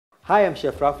Hi, I'm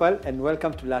Chef Raphael and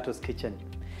welcome to Lato's Kitchen.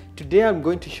 Today I'm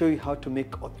going to show you how to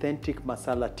make authentic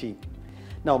masala tea.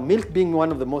 Now, milk being one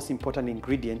of the most important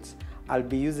ingredients, I'll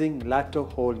be using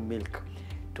Lato whole milk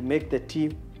to make the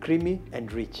tea creamy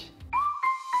and rich.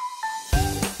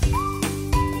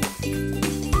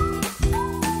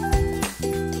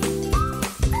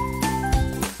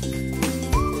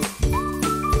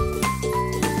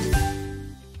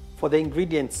 For the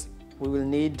ingredients, we will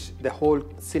need the whole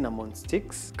cinnamon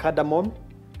sticks, cardamom,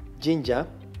 ginger,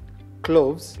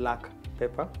 cloves, black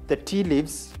pepper. The tea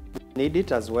leaves, we need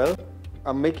it as well.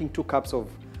 I'm making 2 cups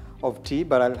of tea,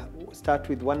 but I'll start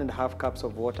with 1.5 cups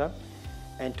of water.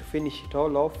 And to finish it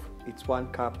all off, it's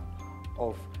 1 cup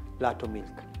of Lato milk.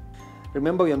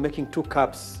 Remember, we are making 2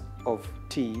 cups of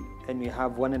tea and we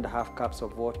have 1.5 cups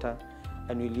of water,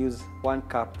 and we'll use 1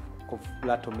 cup of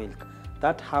Lato milk.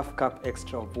 That 1/2 cup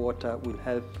extra of water will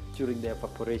help during the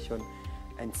evaporation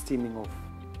and steaming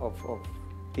of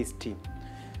this tea.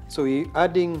 So we're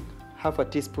adding 1/2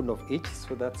 teaspoon of each,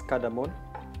 so that's cardamom,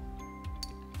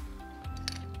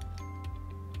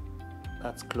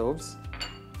 that's cloves,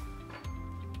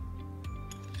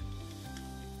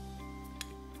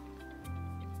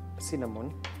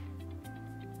 cinnamon,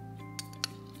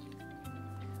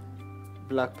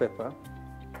 black pepper,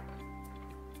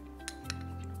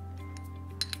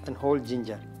 and whole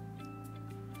ginger.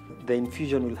 The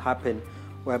infusion will happen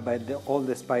whereby all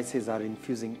the spices are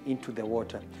infusing into the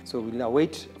water. So we'll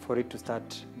wait for it to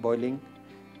start boiling,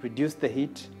 reduce the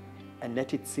heat, and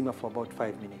let it simmer for about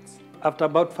 5 minutes. After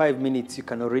about 5 minutes, you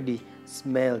can already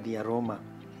smell the aroma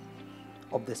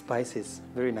of the spices.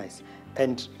 Very nice.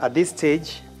 And at this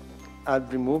stage, I'll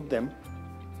remove them.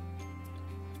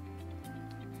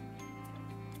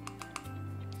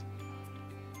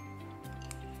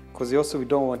 Because we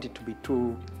don't want it to be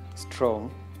too strong.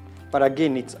 But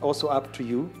again, it's also up to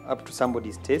you, up to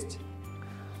somebody's taste.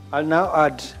 I'll now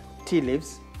add tea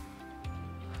leaves.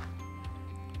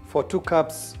 For 2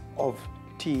 cups of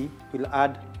tea, we'll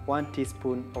add 1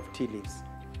 teaspoon of tea leaves.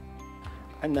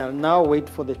 And I'll now wait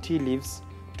for the tea leaves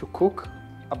to cook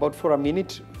about for a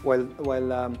minute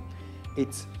while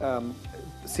it's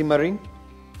simmering,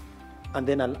 and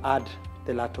then I'll add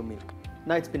the Lato milk.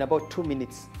 Now it's been about 2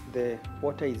 minutes. The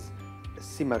water is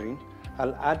simmering.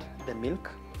 I'll add the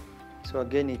milk. So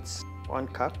again, it's 1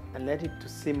 cup, and let it to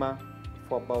simmer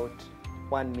for about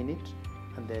 1 minute,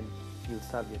 and then you'll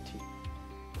serve your tea.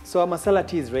 So our masala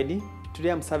tea is ready. Today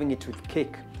I'm serving it with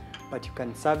cake, but you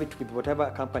can serve it with whatever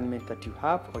accompaniment that you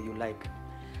have or you like.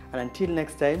 And until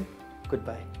next time,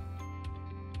 goodbye.